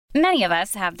Many of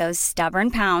us have those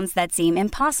stubborn pounds that seem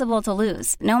impossible to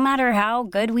lose, no matter how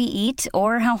good we eat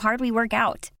or how hard we work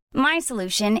out. My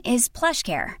solution is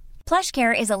PlushCare.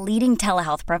 PlushCare is a leading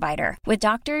telehealth provider with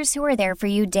doctors who are there for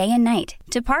you day and night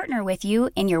to partner with you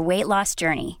in your weight loss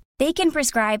journey. They can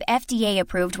prescribe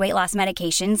FDA-approved weight loss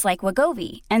medications like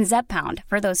Wegovy and Zepbound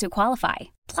for those who qualify.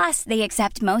 Plus, they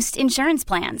accept most insurance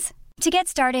plans. To get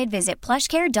started, visit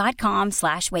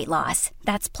plushcare.com/weightloss.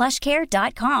 That's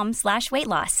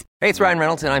plushcare.com/weightloss. Hey, it's Ryan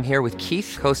Reynolds, and I'm here with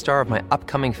Keith, co-star of my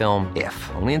upcoming film, If,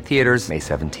 only in theaters May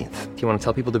 17th. Do you want to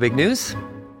tell people the big news?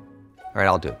 All right,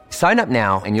 I'll do it. Sign up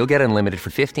now and you'll get unlimited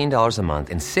for $15 a month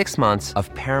and 6 months of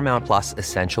Paramount Plus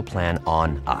Essential Plan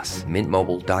on us.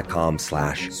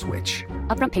 MintMobile.com/switch.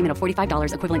 Upfront payment of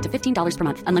 $45 equivalent to $15 per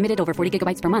month. Unlimited over 40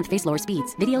 gigabytes per month. Face lower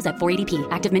speeds. Videos at 480p.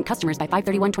 Active Mint customers by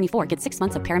 531.24 get 6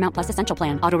 months of Paramount Plus Essential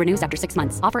Plan. Auto renews after 6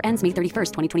 months. Offer ends May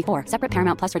 31st, 2024. Separate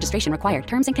Paramount Plus registration required.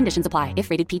 Terms and conditions apply if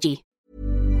rated PG.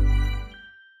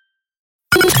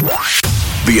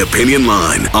 The Opinion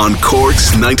Line on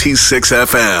Cork's 96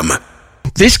 FM.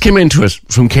 This came into us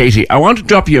from Katie. I want to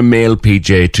drop you a mail,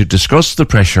 PJ, to discuss the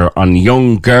pressure on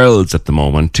young girls at the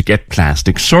moment to get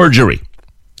plastic surgery.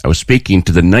 I was speaking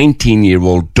to the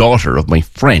 19-year-old daughter of my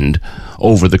friend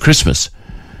over the Christmas.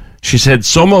 She said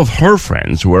some of her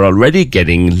friends were already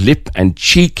getting lip and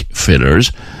cheek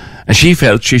fillers, and she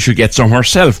felt she should get some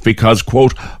herself because,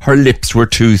 quote, her lips were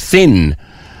too thin.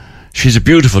 She's a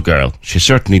beautiful girl. She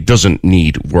certainly doesn't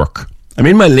need work. I'm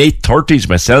in my late 30s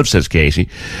myself, says Katie,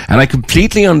 and I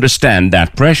completely understand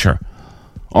that pressure.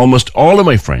 Almost all of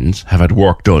my friends have had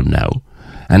work done now,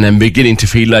 and I'm beginning to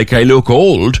feel like I look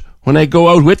old when I go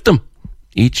out with them.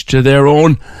 Each to their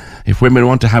own. If women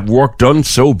want to have work done,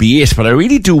 so be it. But I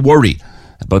really do worry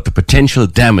about the potential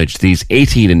damage these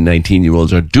 18 and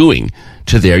 19-year-olds are doing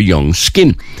to their young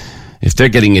skin. If they're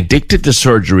getting addicted to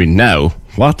surgery now,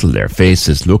 what will their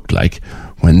faces look like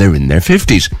when they're in their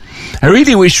 50s? I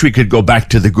really wish we could go back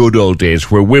to the good old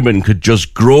days where women could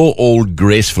just grow old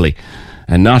gracefully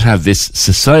and not have this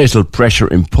societal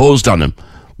pressure imposed on them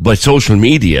by social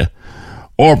media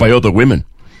or by other women.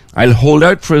 I'll hold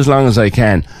out for as long as I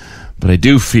can, but I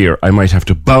do fear I might have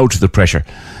to bow to the pressure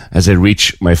as I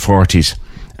reach my 40s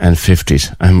and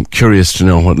 50s. I'm curious to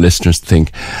know what listeners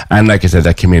think. And like I said,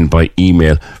 that came in by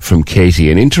email from Katie.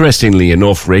 And interestingly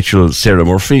enough, Rachel Sarah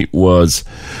Murphy was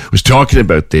talking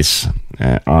about this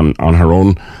on her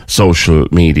own social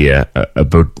media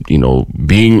about,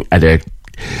 being at a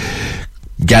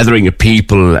gathering of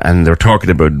people, and they're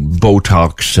talking about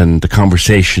Botox, and the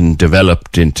conversation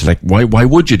developed into like, why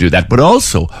would you do that? But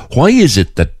also, why is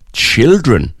it that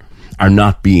children are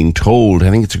not being told? I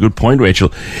think it's a good point,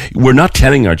 Rachel. We're not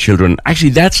telling our children,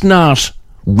 actually, that's not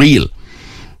real.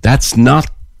 That's not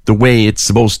the way it's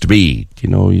supposed to be.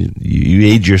 You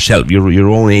age yourself. Your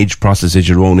own age process is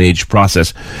your own age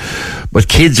process. But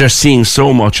kids are seeing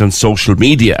so much on social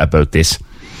media about this,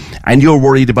 and you're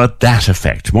worried about that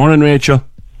effect. Morning, Rachel.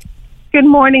 Good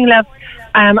morning, love.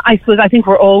 I think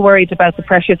we're all worried about the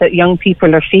pressure that young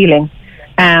people are feeling.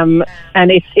 And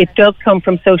it does come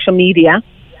from social media.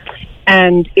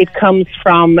 And it comes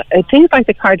from things like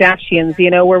the Kardashians,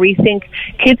 where we think,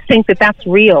 kids think that that's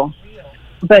real,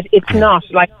 but it's not.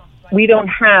 Like, we don't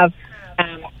have,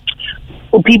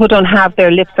 people don't have, their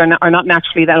lips are not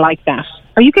naturally like that.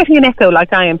 Are you getting an echo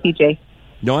like I am, PJ?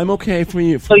 No, I'm okay from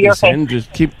you. So you're okay.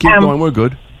 Just keep going, we're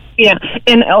good. Yeah,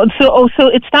 and so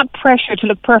it's that pressure to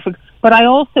look perfect, but I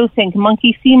also think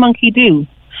monkey see, monkey do.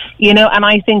 And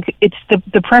I think it's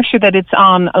the pressure that it's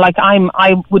on. Like,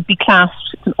 I would be classed,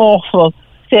 it's an awful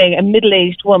thing, a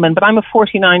middle-aged woman, but I'm a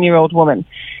 49-year-old woman.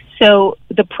 So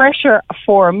the pressure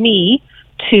for me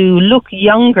to look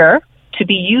younger, to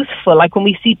be youthful, like when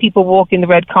we see people walking the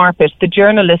red carpet, the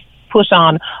journalists put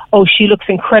on, oh, she looks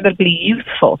incredibly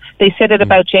youthful. They said it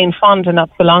about Jane Fonda not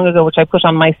so long ago, which I put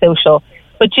on my social.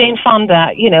 But Jane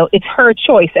Fonda, it's her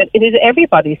choice, and it is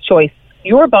everybody's choice.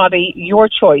 Your body, your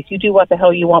choice. You do what the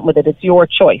hell you want with it. It's your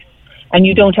choice. And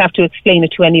you don't have to explain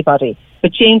it to anybody.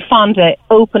 But Jane Fonda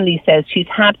openly says she's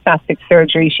had plastic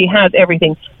surgery. She has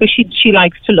everything, but she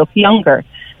likes to look younger.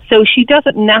 So she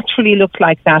doesn't naturally look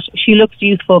like that. She looks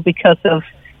youthful because of,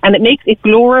 and it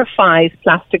glorifies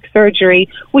plastic surgery,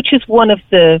 which is one of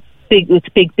it's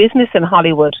big business in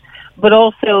Hollywood. But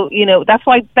also, that's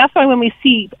why when we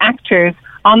see actors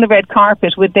on the red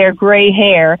carpet with their grey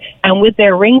hair and with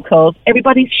their wrinkles,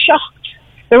 everybody's shocked.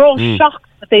 They're all shocked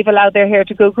that they've allowed their hair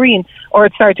to go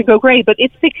to go grey. But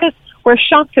it's because we're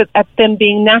shocked at them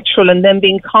being natural and them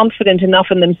being confident enough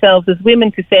in themselves as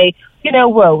women to say,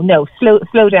 whoa, no,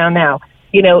 slow down now.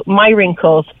 you know, my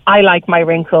wrinkles, I like my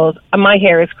wrinkles, and my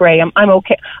hair is grey. I'm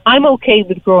okay. I'm okay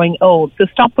with growing old. So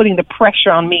stop putting the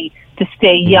pressure on me to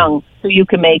stay young so you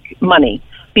can make money.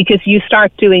 Because you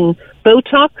start doing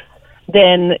Botox,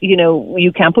 then, you know,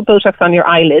 you can't put Botox on your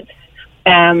eyelids.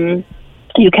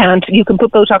 You can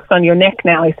put Botox on your neck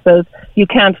now, I suppose. You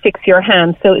can't fix your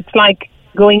hands. So it's like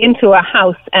going into a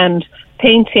house and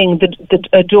painting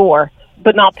a door,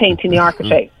 but not painting the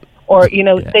architrave. Or, you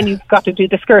know, then you've got to do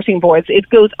the skirting boards. It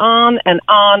goes on, and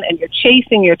you're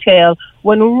chasing your tail,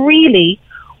 when really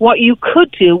what you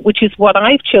could do, which is what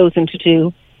I've chosen to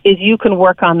do, is you can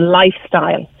work on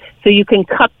lifestyle. So you can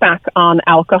cut back on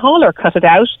alcohol or cut it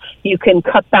out. You can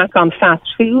cut back on fast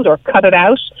food or cut it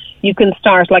out. You can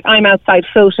start, like I'm outside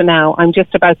Fota now. I'm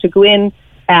just about to go in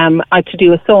to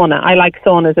do a sauna. I like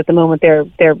saunas at the moment. Their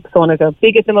saunas are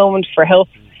big at the moment for health.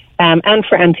 And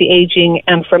for anti-aging,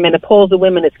 and for menopausal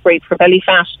women, it's great for belly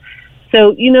fat.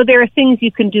 So, you know, there are things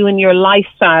you can do in your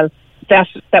lifestyle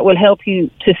that will help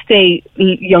you to stay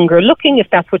younger looking, if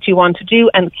that's what you want to do,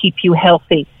 and keep you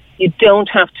healthy. You don't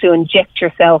have to inject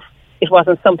yourself. It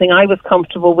wasn't something I was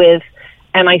comfortable with,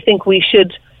 and I think we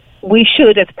should,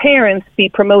 as parents, be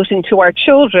promoting to our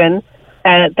children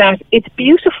that it's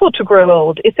beautiful to grow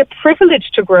old. It's a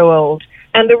privilege to grow old.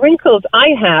 And the wrinkles I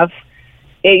have,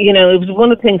 you know, it was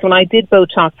one of the things when I did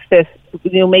Botox that,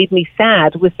 you know, made me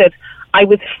sad, was that I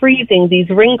was freezing these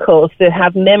wrinkles that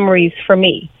have memories for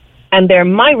me. And they're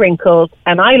my wrinkles,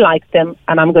 and I like them,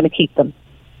 and I'm going to keep them.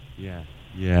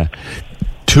 Yeah.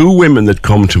 Two women that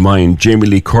come to mind. Jamie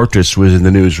Lee Curtis was in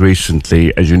the news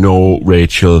recently, as you know,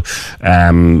 Rachel,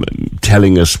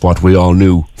 telling us what we all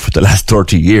knew for the last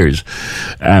 30 years,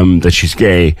 that she's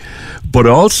gay. But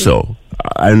also,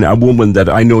 and a woman that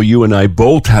I know you and I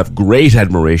both have great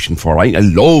admiration for. I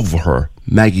love her,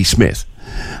 Maggie Smith.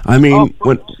 I mean,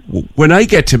 when I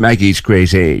get to Maggie's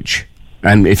great age,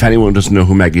 and if anyone doesn't know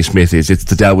who Maggie Smith is, it's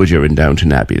the Dowager in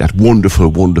Downton Abbey, that wonderful,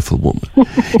 wonderful woman.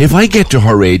 If I get to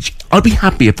her age, I'll be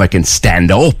happy if I can stand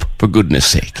up, for goodness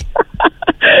sake.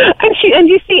 And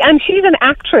she's an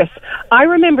actress. I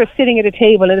remember sitting at a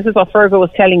table, and this is what Fergal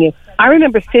was telling you. I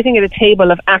remember sitting at a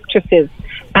table of actresses,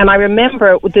 and I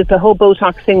remember that the whole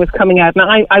Botox thing was coming out,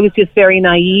 and I was just very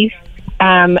naive.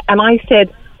 And I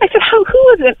said,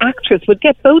 who as an actress would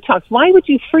get Botox? Why would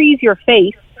you freeze your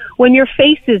face when your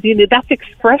face is, you know, that's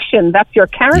expression, that's your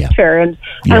character, and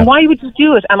why would you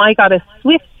do it? And I got a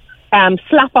swift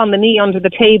slap on the knee under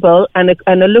the table and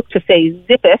a look to say,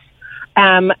 zip it.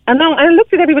 And then I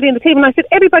looked at everybody on the table and I said,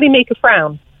 everybody make a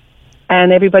frown.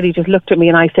 And everybody just looked at me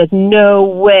and I said, no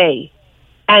way.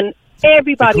 And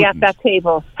everybody at that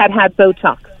table had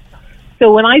Botox.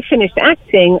 So when I finished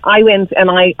acting, I went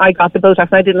and I got the Botox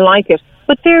and I didn't like it.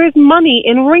 But there is money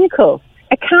in wrinkles.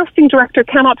 A casting director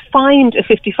cannot find a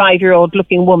 55-year-old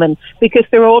looking woman because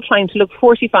they're all trying to look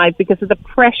 45 because of the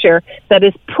pressure that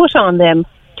is put on them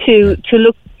to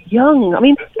look young. I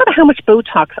mean, no matter how much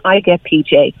Botox I get,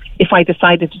 PJ, if I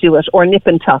decided to do it, or nip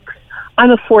and tuck.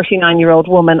 I'm a 49-year-old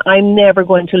woman. I'm never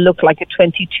going to look like a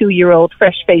 22-year-old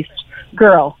fresh-faced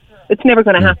girl. It's never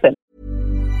going to happen.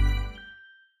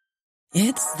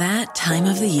 It's that time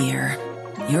of the year.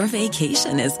 Your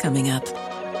vacation is coming up.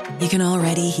 You can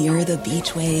already hear the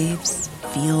beach waves,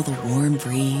 feel the warm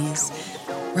breeze,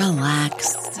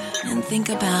 relax, and think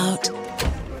about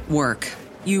work.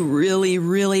 You really,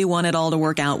 really want it all to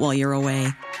work out while you're away.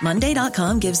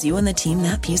 Monday.com gives you and the team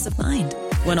that peace of mind.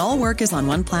 When all work is on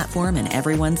one platform and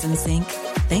everyone's in sync,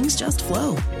 things just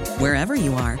flow. Wherever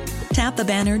you are, tap the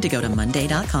banner to go to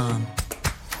Monday.com.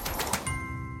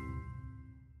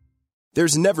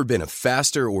 There's never been a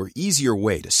faster or easier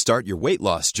way to start your weight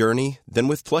loss journey than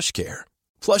with PlushCare.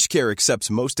 PlushCare accepts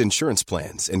most insurance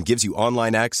plans and gives you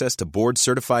online access to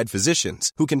board-certified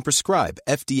physicians who can prescribe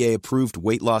FDA-approved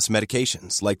weight loss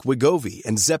medications like Wegovy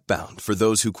and Zepbound for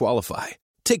those who qualify.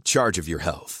 Take charge of your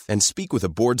health and speak with a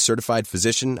board-certified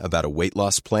physician about a weight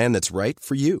loss plan that's right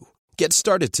for you. Get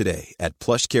started today at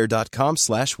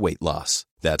plushcare.com/weight loss.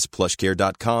 That's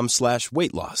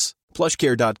plushcare.com/weight loss.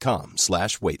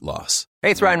 plushcare.com/weight loss.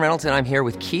 Hey, it's Ryan Reynolds, and I'm here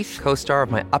with Keith, co-star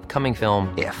of my upcoming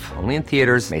film, If, only in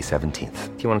theaters May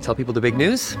 17th. Do you want to tell people the big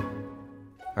news?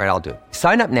 All right, I'll do it.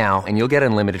 Sign up now and you'll get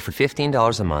unlimited for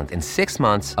 $15 a month and 6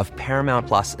 months of Paramount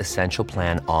Plus Essential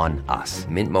Plan on us.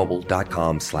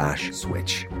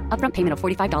 MintMobile.com/switch. Upfront payment of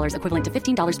 $45 equivalent to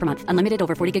 $15 per month. Unlimited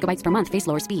over 40 gigabytes per month. Face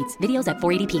lower speeds. Videos at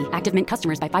 480p. Active Mint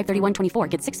customers by 531.24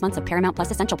 get 6 months of Paramount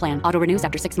Plus Essential Plan. Auto renews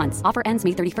after 6 months. Offer ends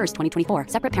May 31st, 2024.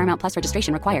 Separate Paramount Plus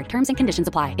registration required. Terms and conditions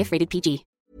apply if rated PG.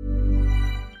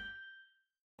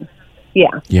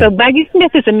 Yeah. So Maggie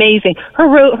Smith is amazing.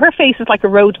 Her face is like a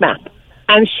roadmap.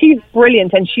 And she's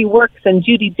brilliant, and she works, and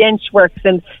Judi Dench works,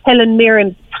 and Helen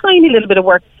Mirren, tiny little bit of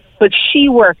work, but she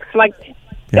works. Like,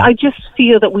 I just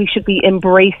feel that we should be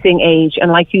embracing age,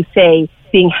 and like you say,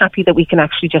 being happy that we can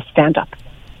actually just stand up.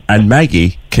 And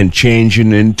Maggie can change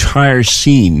an entire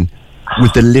scene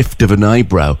with the lift of an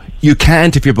eyebrow. You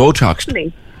can't if you're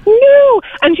Botoxed. No,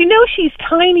 and you know she's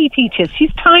tiny, Peaches.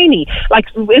 She's tiny. Like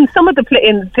in some of the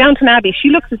in Downton Abbey, she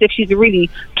looks as if she's a really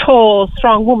tall,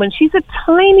 strong woman. She's a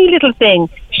tiny little thing.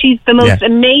 She's the most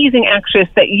amazing actress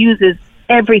that uses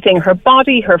everything: her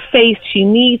body, her face. She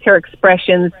needs her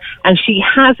expressions, and she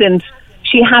hasn't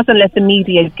let the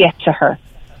media get to her.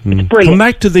 It's brilliant. Come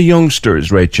back to the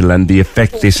youngsters, Rachel, and the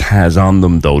effect this has on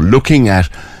them, though. Looking at,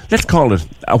 let's call it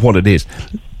what it is,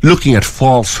 looking at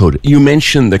falsehood. You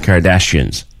mentioned the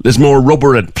Kardashians. There's more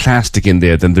rubber and plastic in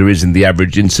there than there is in the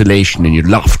average insulation in your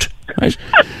loft, right?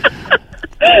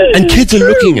 And kids are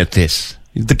looking at this,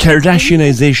 the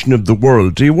Kardashianization of the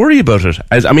world. Do you worry about it?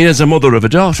 As a mother of a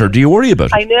daughter, do you worry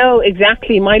about it? I know,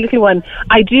 exactly. My little one,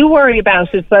 I do worry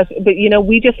about it, but you know,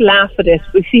 we just laugh at it.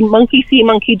 We see,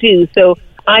 monkey do. So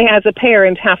I, as a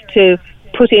parent, have to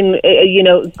put in,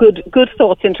 good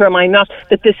thoughts into our mind, not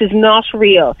that this is not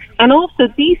real. And also,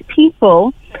 these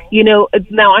people, you know,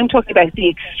 now I'm talking about the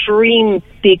extreme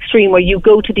where you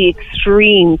go to the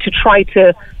extreme to try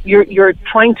to, you're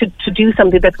trying to do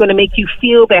something that's going to make you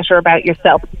feel better about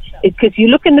yourself. Because you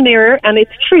look in the mirror, and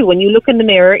it's true, when you look in the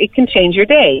mirror, it can change your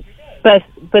day. But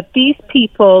these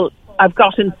people have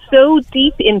gotten so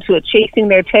deep into it, chasing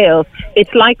their tails.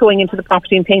 It's like going into the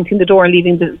property and painting the door and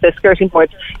leaving the skirting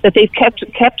boards, that they've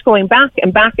kept going back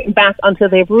and back and back until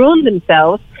they've ruined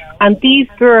themselves. And these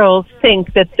girls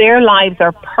think that their lives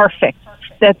are perfect,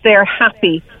 that they're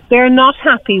happy. They're not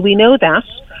happy. We know that.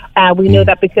 We know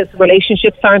that because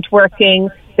relationships aren't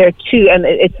working. They're and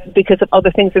it's because of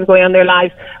other things that are going on in their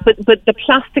lives. But the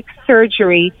plastic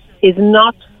surgery is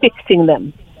not fixing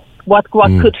them. What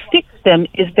could fix them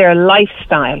is their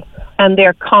lifestyle and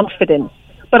their confidence.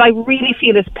 But I really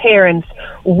feel as parents,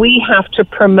 we have to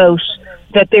promote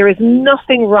that there is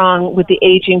nothing wrong with the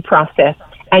aging process,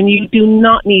 and you do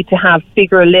not need to have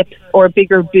bigger lips or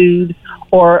bigger boobs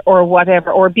or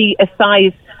whatever, or be a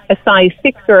size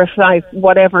 6 or a size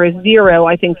whatever is 0.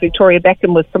 I think Victoria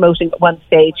Beckham was promoting at one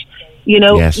stage. You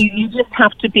know, you just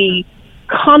have to be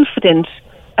confident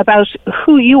about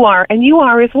who you are, and you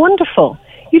are is wonderful.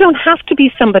 You don't have to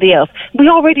be somebody else. We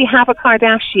already have a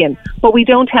Kardashian, but we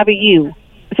don't have a you.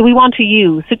 So we want a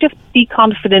you. So just be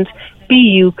confident, be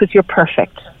you, because you're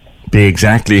perfect. Be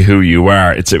exactly who you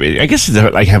are. I guess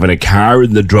it's like having a car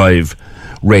in the drive,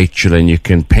 Rachel, and you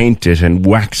can paint it and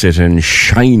wax it and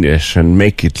shine it and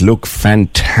make it look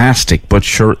fantastic. But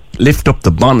sure, lift up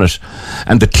the bonnet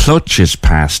and the clutch is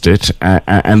past it,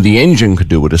 and the engine could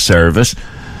do with a service.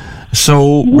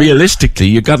 So realistically,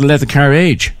 you've got to let the car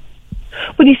age.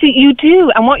 Well, you see, you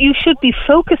do. And what you should be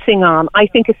focusing on, I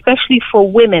think, especially for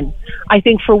women,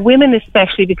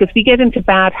 especially because we get into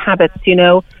bad habits, you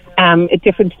know, at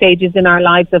different stages in our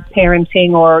lives of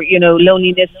parenting or, you know,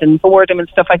 loneliness and boredom and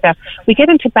stuff like that. We get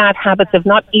into bad habits of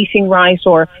not eating right,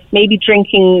 or maybe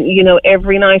drinking, you know,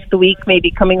 every night of the week,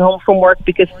 maybe coming home from work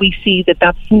because we see that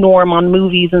that's norm on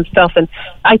movies and stuff. And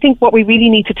I think what we really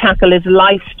need to tackle is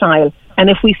lifestyle. And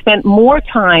if we spent more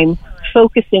time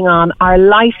focusing on our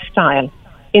lifestyle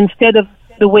instead of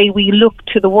the way we look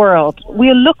to the world,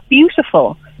 we'll look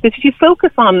beautiful. Because if you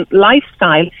focus on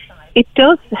lifestyle, it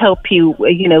does help you,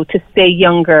 you know, to stay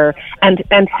younger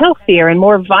and healthier and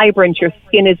more vibrant. Your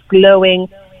skin is glowing.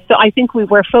 So I think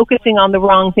we're focusing on the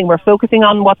wrong thing. We're focusing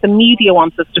on what the media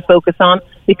wants us to focus on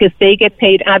because they get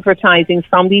paid advertising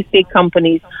from these big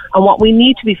companies. And what we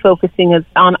need to be focusing is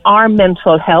on our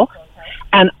mental health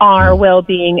and our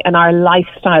well-being and our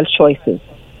lifestyle choices.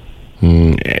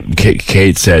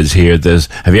 Kate says here,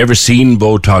 have you ever seen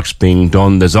Botox being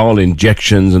done? There's all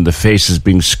injections and the face is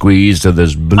being squeezed and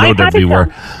there's blood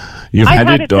everywhere. You've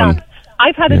had it done.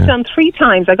 I've had it done 3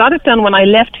 times. I got it done when I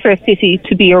left Fair City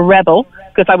to be a rebel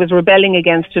because I was rebelling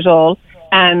against it all,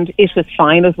 and it was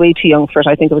fine. I was way too young for it.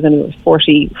 I think it was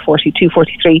 42,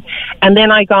 43. And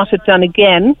then I got it done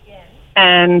again,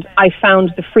 and I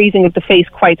found the freezing of the face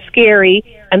quite scary.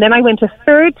 And then I went a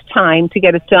 3rd time to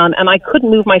get it done, and I couldn't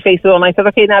move my face at all. And I said,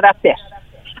 okay, now that's it.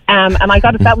 And I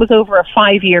got it. That was over a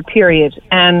 5-year period,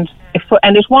 and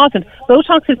it wasn't.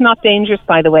 Botox is not dangerous,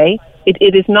 by the way.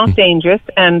 It is not dangerous,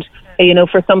 and you know,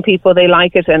 for some people they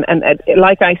like it. And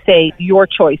like I say, your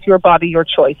choice, your body, your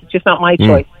choice. It's just not my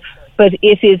choice. But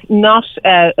it is not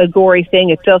a gory thing.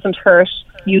 It doesn't hurt.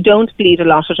 You don't bleed a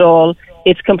lot at all.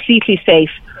 It's completely safe.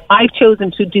 I've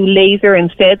chosen to do laser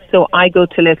instead, so I go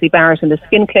to Leslie Barrett in the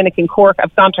skin clinic in Cork.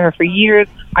 I've gone to her for years.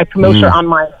 I promote her on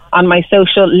my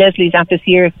social. Leslie's at this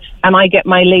year's, and I get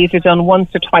my laser done once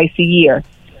or twice a year.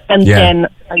 And then,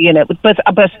 but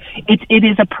it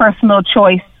is a personal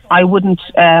choice. I wouldn't.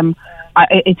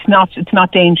 It's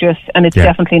not dangerous, and it's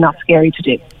definitely not scary to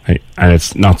do. And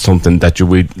it's not something that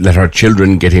we let our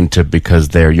children get into because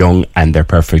they're young and they're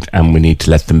perfect, and we need to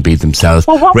let them be themselves.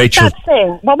 Well, what Rachel,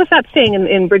 was that saying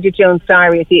in Bridget Jones'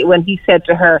 Diary when he said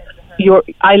to her,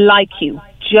 "I like you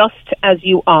just as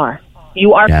you are.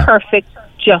 You are perfect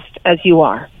just as you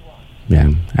are." Yeah,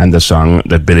 and the song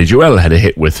that Billy Joel had a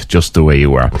hit with, "Just the Way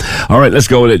You Are." All right, let's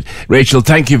go with it. Rachel,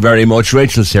 thank you very much.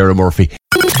 Rachel Sarah Murphy.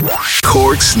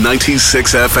 Cork's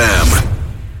 96 FM.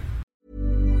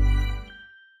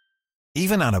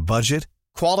 Even on a budget,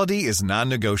 quality is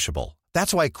non-negotiable.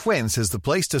 That's why Quince is the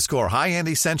place to score high-end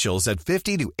essentials at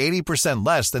 50 to 80%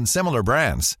 less than similar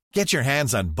brands. Get your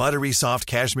hands on buttery soft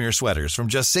cashmere sweaters from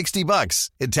just $60,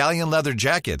 Italian leather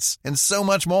jackets, and so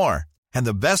much more. And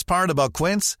the best part about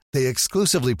Quince, they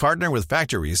exclusively partner with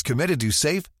factories committed to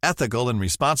safe, ethical, and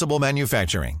responsible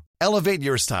manufacturing. Elevate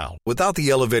your style without the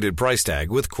elevated price tag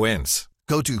with Quince.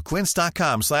 Go to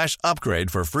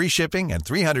quince.com/upgrade for free shipping and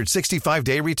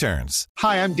 365-day returns.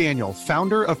 Hi, I'm Daniel,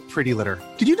 founder of Pretty Litter.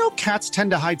 Did you know cats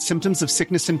tend to hide symptoms of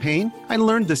sickness and pain? I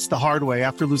learned this the hard way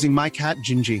after losing my cat,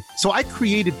 Gingy. So I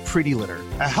created Pretty Litter,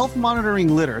 a health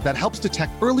monitoring litter that helps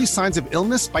detect early signs of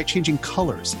illness by changing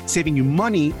colors, saving you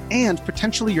money and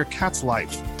potentially your cat's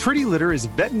life. Pretty Litter is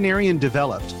veterinarian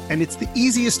developed, and it's the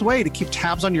easiest way to keep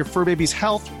tabs on your fur baby's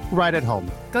health right at home.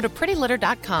 Go to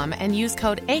prettylitter.com and use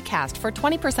code ACAST for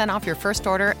 20% off your first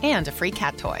order and a free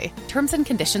cat toy. Terms and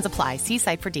conditions apply. See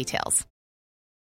site for details.